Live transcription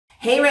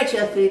Hey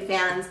retro food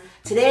fans,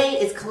 today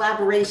is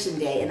collaboration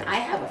day and I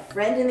have a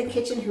friend in the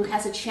kitchen who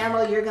has a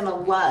channel you're gonna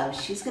love.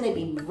 She's gonna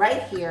be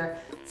right here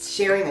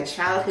sharing a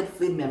childhood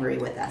food memory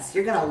with us.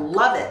 You're gonna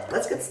love it.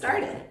 Let's get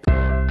started.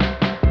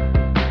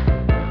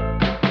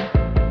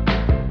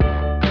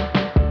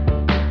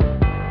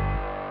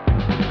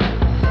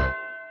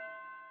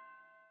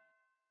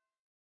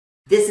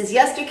 This is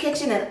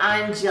YesterKitchen and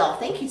I'm Jill.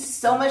 Thank you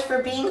so much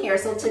for being here.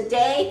 So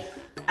today,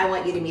 I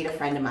want you to meet a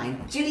friend of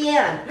mine,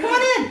 JudyAnn. Come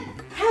on in.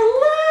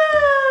 Hello!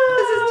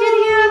 This is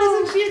JudyAnn.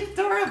 Isn't she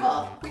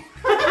adorable?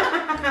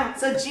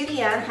 So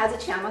JudyAnn has a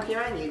channel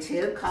here on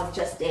YouTube called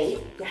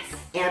Just8Ate. Yes.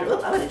 And I'm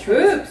gonna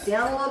turn this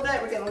down a little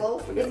bit. We're getting a little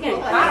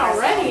hot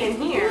already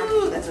in here.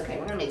 Ooh, that's okay.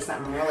 We're gonna make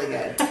something really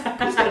good. I'm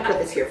just gonna put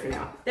this here for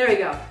now. There we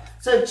go.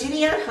 So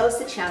JudyAnn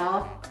hosts a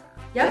channel,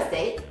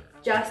 Just8Ate.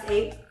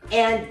 Just8Ate.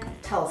 And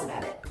tell us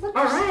about it.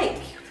 All right.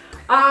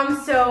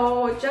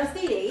 So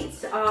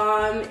Just8Ate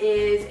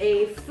is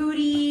a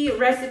foodie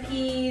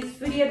recipes,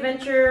 foodie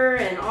adventure,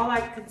 and all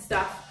that good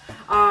stuff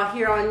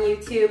here on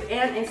YouTube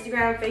and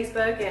Instagram,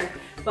 Facebook,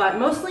 but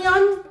mostly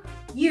on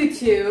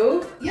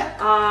YouTube.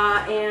 Yep.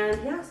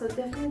 And yeah, so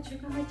definitely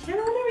check out my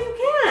channel whenever you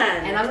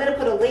can. And I'm gonna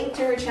put a link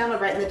to her channel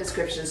right in the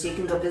description so you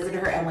can go visit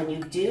her. And when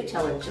you do,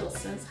 tell her Jill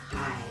says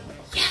hi.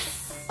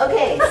 Yes.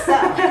 Okay, so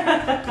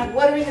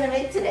what are we gonna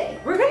make today?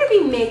 We're gonna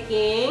be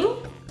making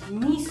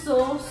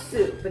miso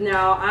soup.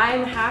 Now,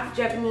 I'm half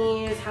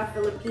Japanese, half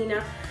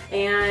Filipina,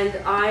 and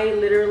I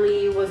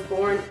literally was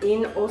born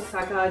in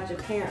Osaka,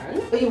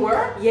 Japan. Oh, you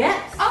were?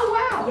 Yes.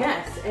 Oh, wow.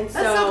 Yes, and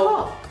that's so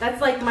cool.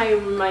 That's like my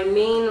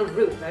main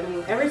root. I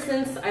mean, ever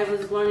since I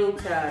was learning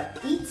to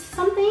eat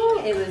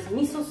something, it was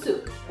miso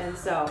soup, and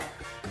so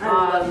I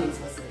love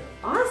miso soup.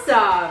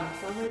 Awesome.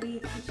 So I'm gonna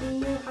be teaching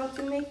you how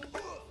to make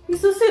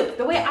miso soup,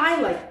 the way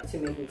I like to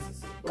make miso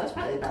soup. Well, that's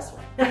probably the best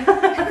one.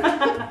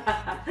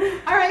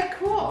 All right,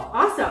 cool.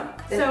 Awesome.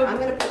 Then so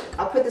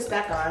I'll put this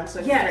back on so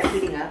it can start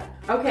heating up.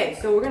 Okay,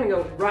 so we're gonna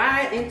go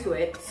right into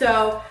it.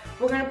 So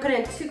we're gonna put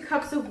in 2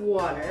 cups of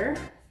water.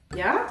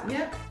 Yeah?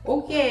 Yep.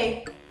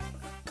 Okay.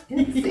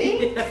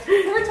 See?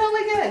 We're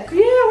totally good.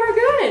 Yeah, we're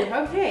good.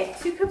 Okay,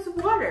 2 cups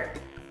of water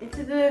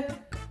into the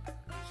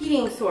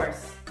heating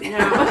source.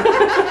 Now.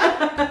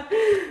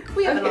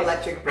 We have an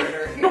electric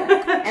burner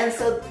here. And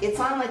so it's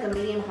on like a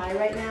medium-high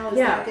right now. Is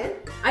that good?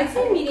 I'd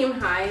say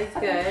medium-high is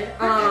good.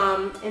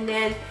 And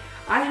then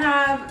I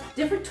have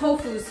different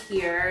tofus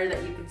here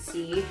that you can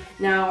see.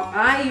 Now,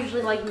 I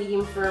usually like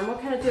medium firm.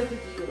 What kind of tofu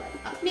do you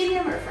like?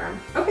 Medium or firm.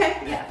 Okay,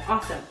 yeah,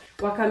 awesome.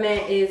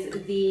 Wakame is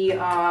the,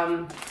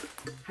 how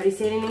do you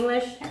say it in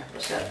English? Yeah,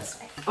 we'll show it this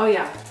way. Oh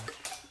yeah.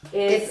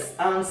 It's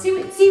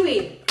seaweed.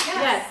 Seaweed.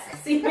 Yes,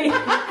 seaweed.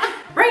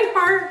 Brain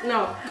fart.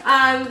 No.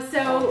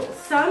 So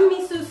some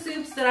miso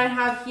soups that I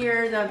have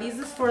here. Now this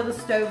is for the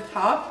stove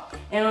top.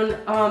 And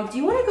do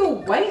you want to go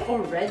white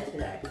or red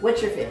today?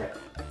 What's your favorite?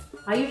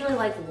 I usually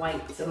like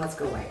white. So let's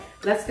go white.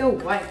 Let's go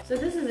white. So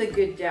this is a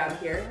good down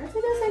here. I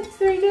think that's like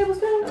 3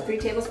 tablespoons. Oh, 3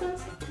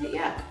 tablespoons?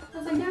 Yeah.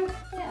 That's like down?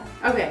 Yeah.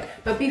 Okay.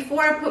 But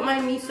before I put my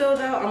miso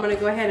though, I'm gonna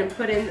go ahead and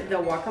put in the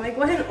wakame.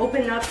 Go ahead and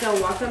open up the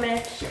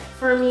wakame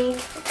for me.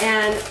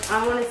 And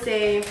I wanna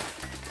say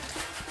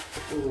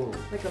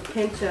like a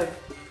pinch of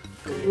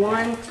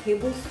 1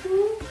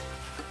 tablespoon.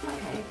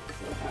 Okay,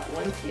 so about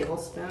 1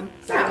 tablespoon.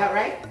 Is that about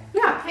right?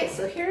 Yeah. Okay,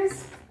 so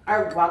here's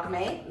our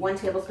wakame, 1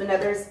 tablespoon. Now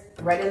there's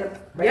right in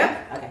the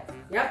Yep. Okay.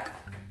 Yep.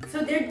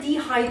 So they're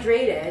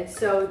dehydrated,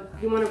 so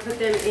you want to put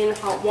them in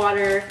hot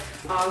water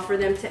for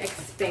them to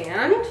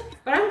expand.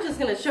 But I'm just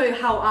going to show you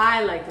how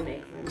I like to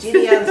make them.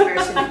 JudyAnn's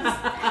version is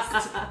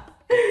best.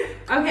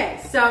 Okay,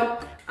 so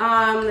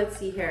let's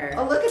see here.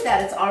 Oh, look at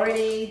that. It's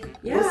already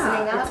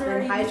loosening up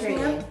and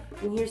hydrating.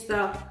 And here's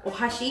the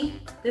ohashi.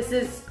 This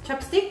is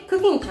chopstick,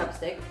 cooking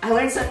chopstick. I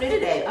learned something new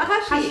today.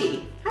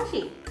 Ohashi.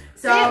 Hashi.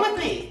 So, say it with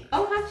me.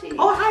 Ohashi.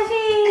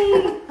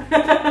 Ohashi.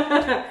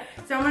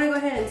 So I'm gonna go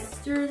ahead and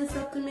stir this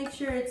up to make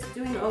sure it's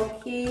doing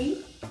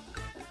okay.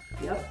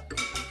 Yep.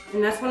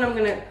 And that's when I'm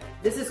gonna.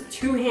 This is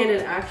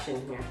 2-handed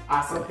action here.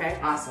 Awesome. Okay.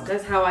 Awesome.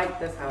 That's how I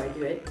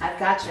do it. I've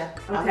gotcha.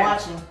 Okay. I'm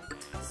watching.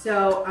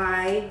 So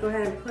I go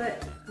ahead and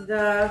put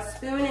the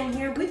spoon in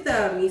here with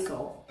the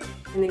miso,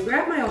 and then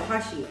grab my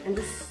ohashi and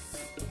just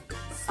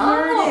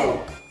slur it in.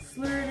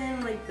 Slur it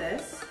in like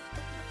this.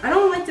 I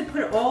don't like to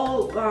put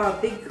all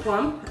big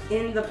clump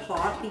in the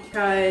pot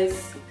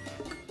because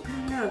I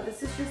don't know.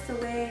 This is just the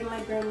way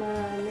my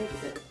grandma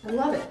makes it. I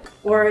love it.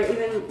 Or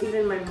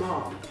even my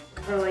mom,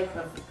 or like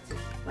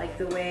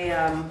the way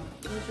what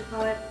should you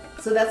call it?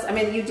 So that's, I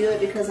mean, you do it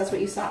because that's what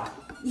you saw.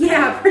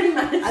 Yeah, pretty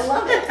much. I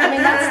love it. I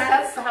mean,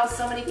 that's how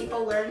so many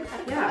people learn how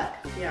to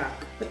cook. Yeah.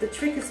 But the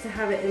trick is to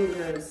have it in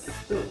the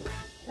spoon.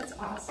 That's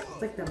awesome.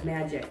 It's like the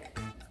magic.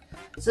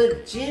 So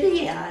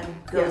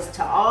JudyAnn goes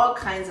to all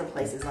kinds of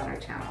places on her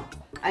channel.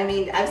 I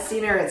mean, I've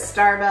seen her at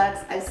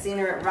Starbucks, I've seen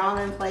her at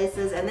ramen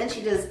places, and then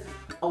she does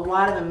a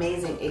lot of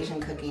amazing Asian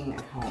cooking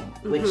at home,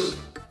 which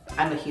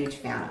I'm a huge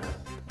fan of.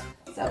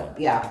 So,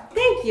 yeah.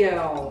 Thank you.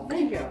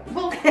 Thank you.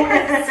 Well, of course.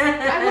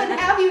 I wouldn't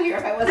have you here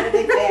if I wasn't a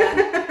big fan.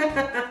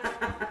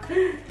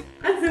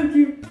 That's so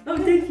cute. Oh,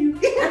 thank you.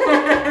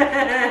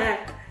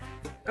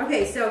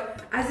 Okay, so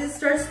as it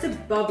starts to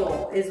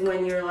bubble is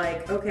when you're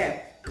like,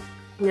 okay,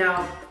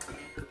 now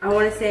I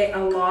want to say a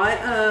lot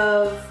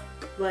of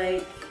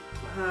like,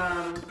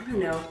 I don't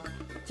know,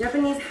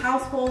 Japanese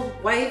household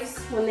wives,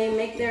 when they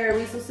make their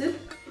miso soup,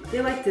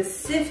 they like to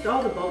sift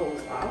all the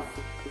bubbles off.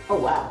 Oh,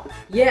 wow.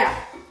 Yeah.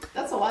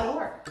 That's a lot of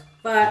work.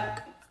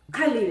 But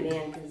I leave it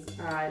in because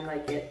I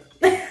like it.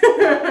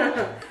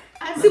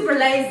 I'm super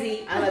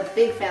lazy. I'm a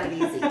big fan of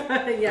easy.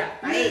 Yeah.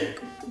 Right.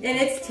 And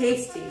it's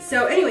tasty.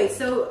 So anyway,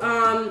 so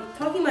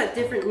talking about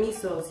different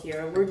misos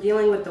here, we're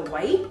dealing with the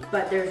white,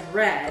 but there's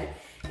red.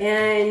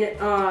 And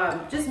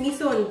just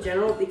miso in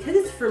general, because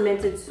it's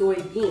fermented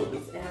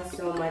soybeans, it has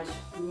so much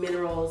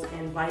minerals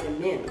and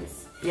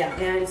vitamins. Yeah.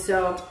 And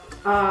so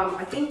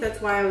I think that's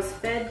why I was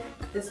fed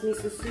this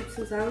miso soup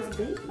since I was a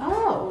baby.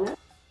 Oh.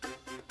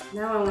 You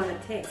know? Now I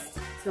want to taste.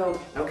 So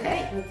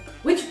okay.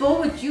 Which bowl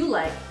would you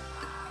like?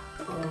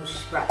 Oh,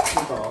 she brought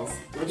 2 bowls,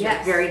 which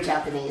are very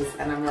Japanese,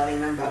 and I'm loving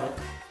them both.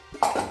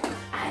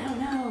 I don't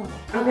know.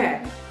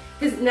 Okay.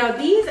 Because now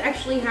these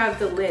actually have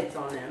the lids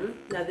on them.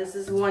 Now this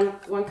is one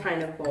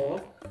kind of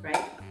bowl,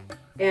 right?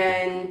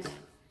 And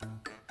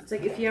it's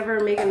like if you ever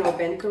make an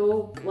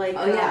obento like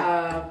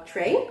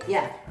tray.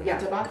 Yeah.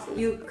 Boxes.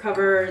 You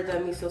cover the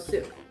miso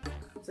soup.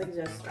 It's like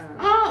just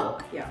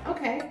yeah.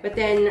 Okay. But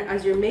then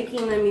as you're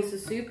making the miso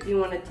soup, you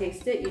want to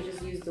taste it. You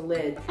just use the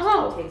lid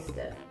to taste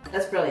it.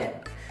 That's brilliant.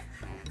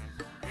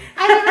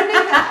 I never knew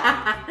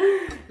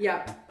that.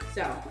 Yeah.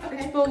 So,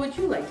 which bowl would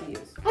you like to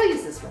use? I'll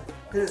use this one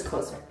because it's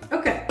closer.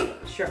 Okay,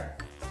 sure.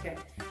 Okay.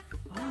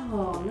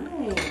 Oh,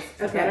 nice.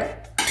 Okay.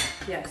 Better?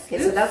 Yes. Okay,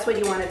 so that's what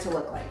you want it to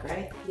look like,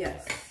 right?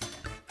 Yes.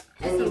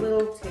 And just a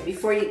little taste.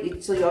 Before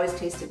so you always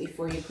taste it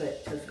before you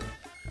put tofu.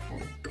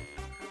 Okay.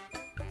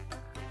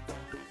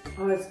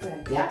 Oh, it's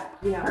good. Yeah.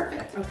 Yeah.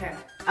 Perfect. Okay.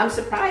 I'm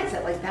surprised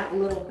at like that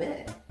little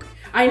bit.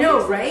 I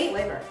know, right?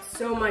 Flavor.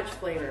 So much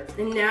flavor.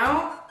 And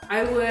now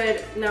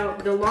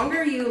the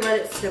longer you let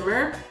it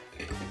simmer,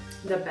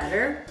 the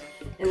better.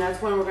 And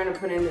that's when we're gonna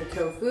put in the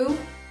tofu. Okay.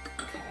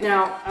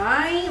 Now,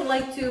 I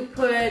like to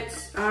put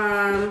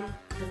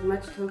as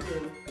much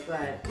tofu,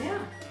 but yeah.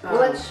 Well,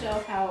 let's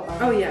show how.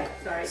 Oh yeah,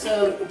 sorry.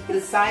 So the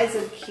size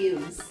of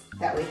cubes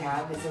that we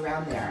have is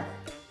around there.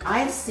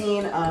 I've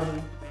seen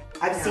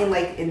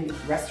like in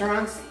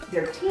restaurants,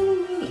 they're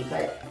teeny,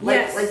 but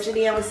like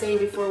JudyAnn was saying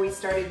before we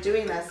started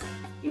doing this,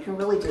 you can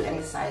really do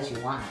any size you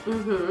want.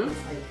 Mm-hmm.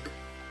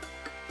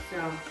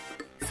 So,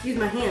 excuse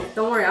my hands.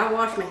 Don't worry, I'll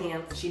wash my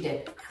hands. She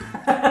did.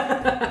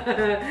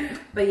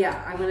 But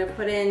yeah, I'm gonna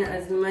put in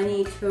as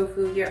many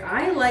tofu here.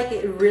 I like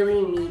it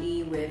really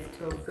meaty with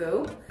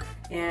tofu,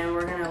 and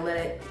we're gonna let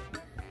it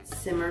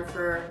simmer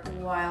for a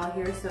while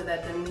here so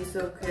that the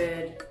miso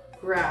could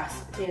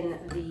grasp in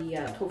the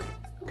tofu.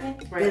 Okay.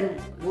 Right.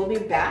 Then we'll be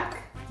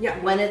back. Yeah.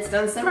 When it's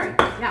done simmering.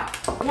 Yeah.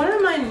 One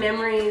of my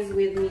memories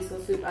with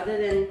miso soup, other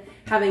than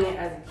having it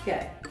as a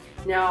kid.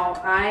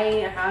 Now,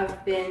 I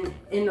have been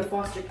in the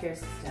foster care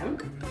system,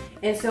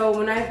 and so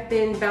when I've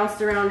been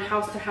bounced around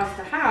house to house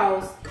to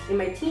house in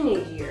my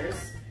teenage years,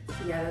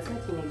 yeah, that's my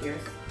teenage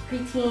years,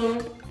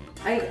 preteen,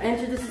 I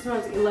entered the system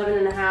when I was 11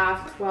 and a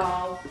half,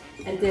 12,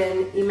 and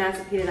then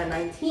emancipated at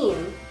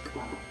 19.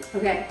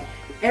 Okay,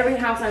 every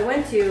house I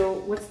went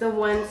to, what's the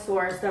one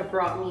source that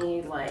brought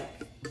me like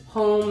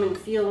home and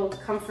feel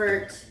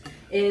comfort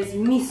is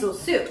miso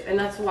soup, and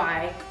that's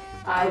why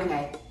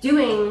I'm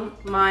doing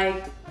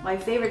my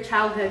favorite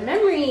childhood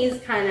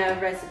memories kind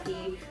of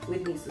recipe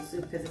with miso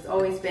soup, because it's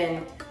always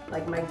been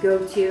like my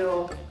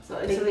go-to. So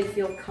it makes me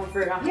feel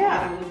comfort.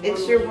 Yeah,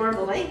 it's your warm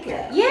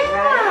blanket. Yeah,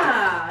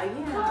 right?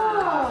 yeah.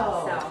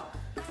 Oh. So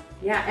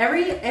yeah,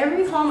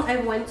 every home I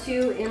went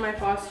to in my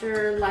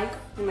foster life,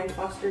 in my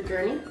foster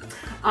journey,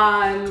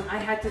 I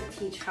had to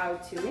teach how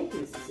to make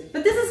miso soup.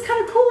 But this is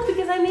kind of cool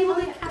because I'm able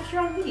to capture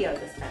on video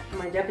this time.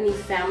 My Japanese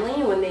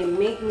family, when they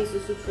make miso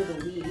soup for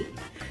the week,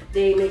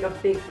 they make a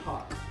big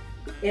pot.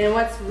 And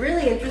what's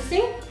really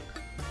interesting,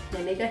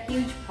 they make a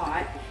huge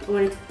pot, and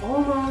when it's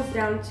almost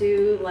down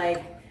to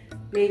like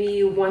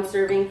maybe 1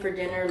 serving for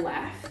dinner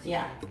left,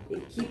 they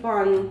keep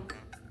on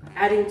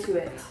adding to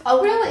it.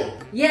 Oh, really?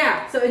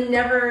 Yeah, so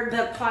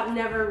the pot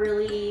never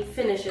really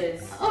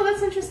finishes. Oh,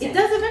 that's interesting. It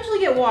does eventually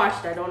get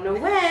washed. I don't know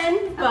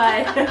when,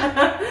 but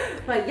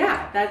but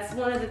yeah, that's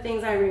one of the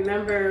things I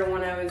remember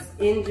when I was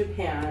in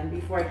Japan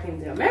before I came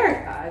to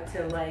America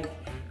to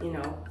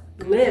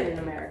live in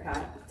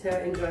America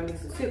to enjoy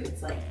miso soup.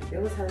 It's like they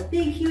always have a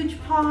big,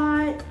 huge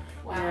pot.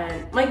 Wow.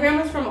 And my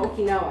grandma's from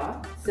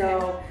Okinawa,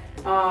 so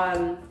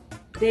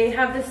they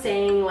have the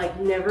saying like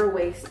never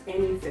waste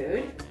any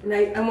food, and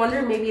I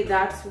wonder maybe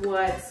that's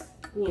what's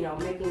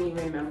making me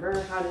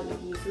remember how to make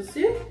miso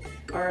soup,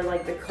 or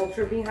like the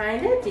culture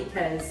behind it,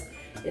 because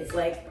it's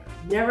like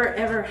never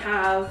ever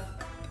have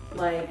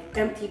like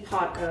empty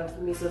pot of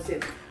miso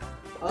soup.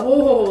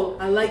 Oh,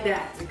 I like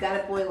that. You got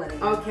it boiling.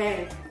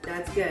 Okay,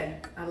 that's good.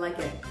 I like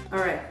it. All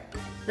right,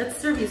 let's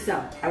serve you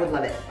some. I would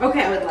love it.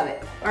 Okay. I would love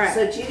it. All right.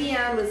 So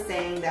JudyAnn was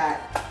saying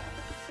that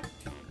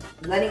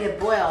letting it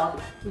boil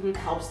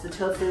helps the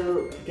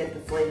tofu get the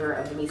flavor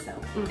of the miso.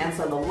 And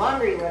so the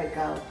longer you let it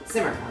go,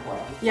 simmer, not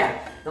boil. Yeah.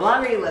 The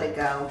longer you let it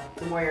go,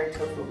 the more your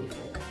tofu will be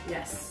flavored.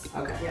 Yes.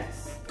 Okay.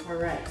 Yes. All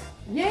right.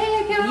 Yay!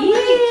 I can't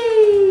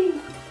wait.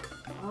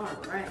 All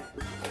right.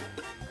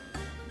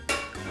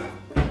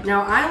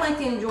 Now I like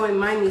to enjoy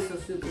my miso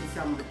soup with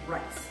some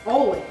rice.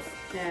 Always.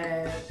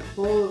 A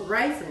bowl of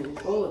rice and a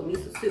bowl of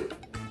miso soup.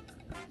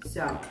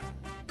 So.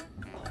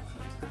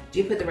 Do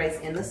you put the rice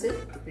in the soup?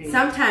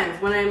 Sometimes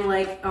when I'm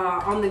like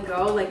on the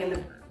go, like in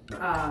the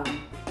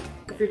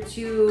if you're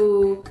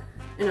too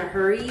in a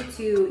hurry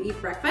to eat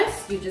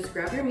breakfast, you just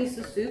grab your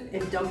miso soup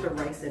and dump the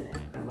rice in it.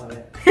 I love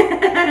it.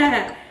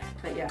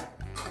 But yeah,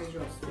 here's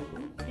your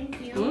spoon.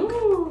 Thank you.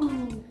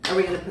 Ooh. Are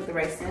we gonna put the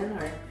rice in,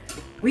 or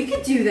We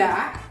could do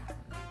that.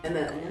 and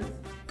the onions?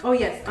 Oh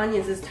yes,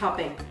 onions is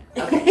topping.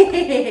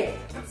 Okay.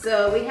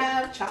 So we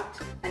have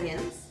chopped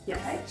onions.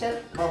 Yes.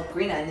 Right? Well,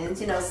 green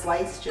onions. You know,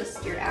 sliced,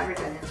 just your average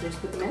onions. We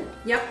just put them in.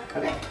 Yep.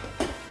 Okay.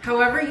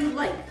 However you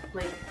like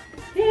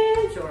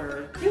pinch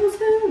or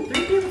tablespoon,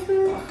 3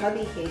 tablespoons. Well,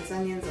 hubby hates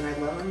onions and I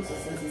love them, so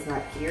since he's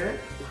not here,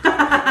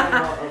 I'm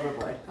a little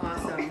overboard.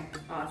 Awesome.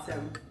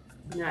 Awesome.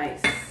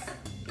 Nice.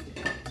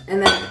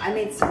 And then I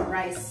made some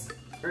rice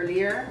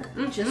earlier.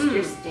 Just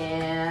your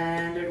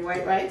standard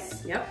white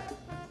rice. Yep.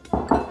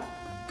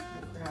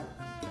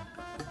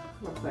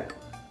 Real quick.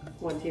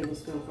 1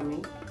 tablespoon for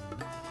me.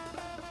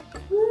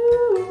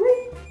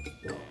 Woo-wee.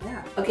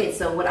 Yeah. Okay,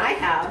 so what I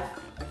have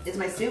is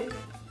my soup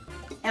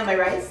and my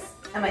rice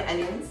and my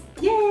onions.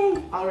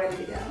 Yay! All ready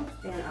to go.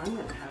 And I'm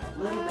gonna have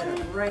a little bit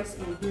of rice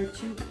in here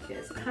too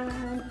because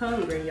I'm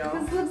hungry, y'all.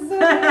 This looks so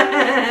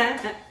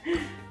good.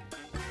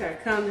 Gotta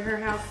come to her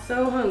house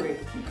so hungry.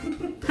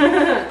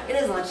 It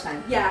is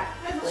lunchtime. Yeah.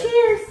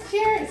 Cheers!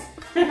 Cheers!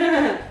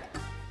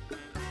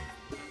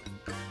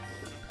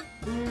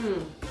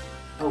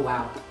 Oh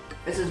wow.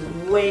 This is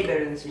way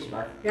better than sushi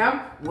bar.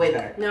 Yeah? Way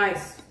better.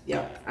 Nice.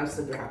 Yep. I'm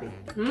super happy.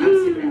 I'm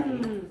super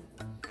happy.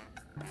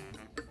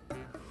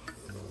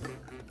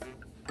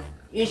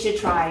 You should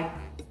try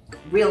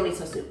real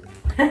miso soup.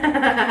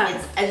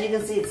 It's, as you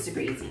can see, it's super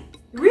easy.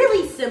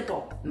 Really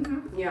simple.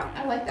 Yeah.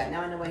 I like that.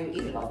 Now I know why you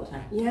eat it all the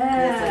time.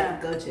 Yeah.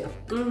 It's like a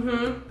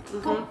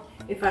go-to. Cool.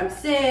 If I'm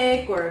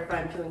sick or if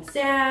I'm feeling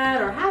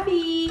sad or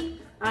happy,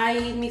 I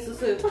eat miso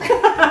soup.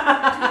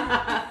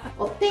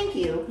 Well, thank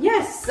you.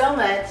 Yes. So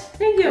much.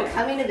 Thank you. For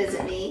coming to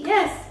visit me.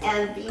 Yes.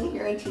 And being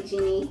here and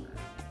teaching me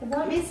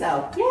about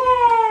miso.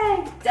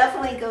 Yay.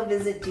 Definitely go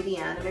visit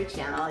JudyAnn on her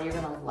channel. You're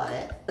going to love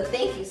it. But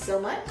thank you so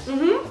much.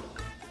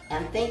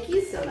 And thank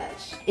you so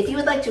much. If you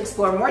would like to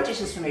explore more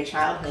dishes from your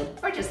childhood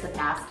or just the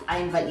past, I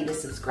invite you to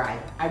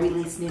subscribe. I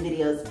release new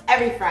videos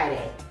every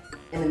Friday.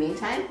 In the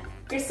meantime,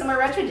 here's some more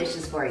retro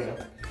dishes for you.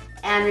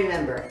 And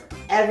remember,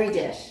 every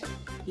dish,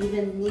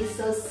 even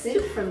miso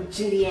soup from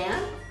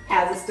JudyAnn,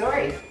 has a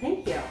story.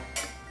 Thank you.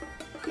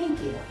 Thank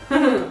you.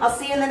 I'll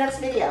see you in the next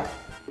video.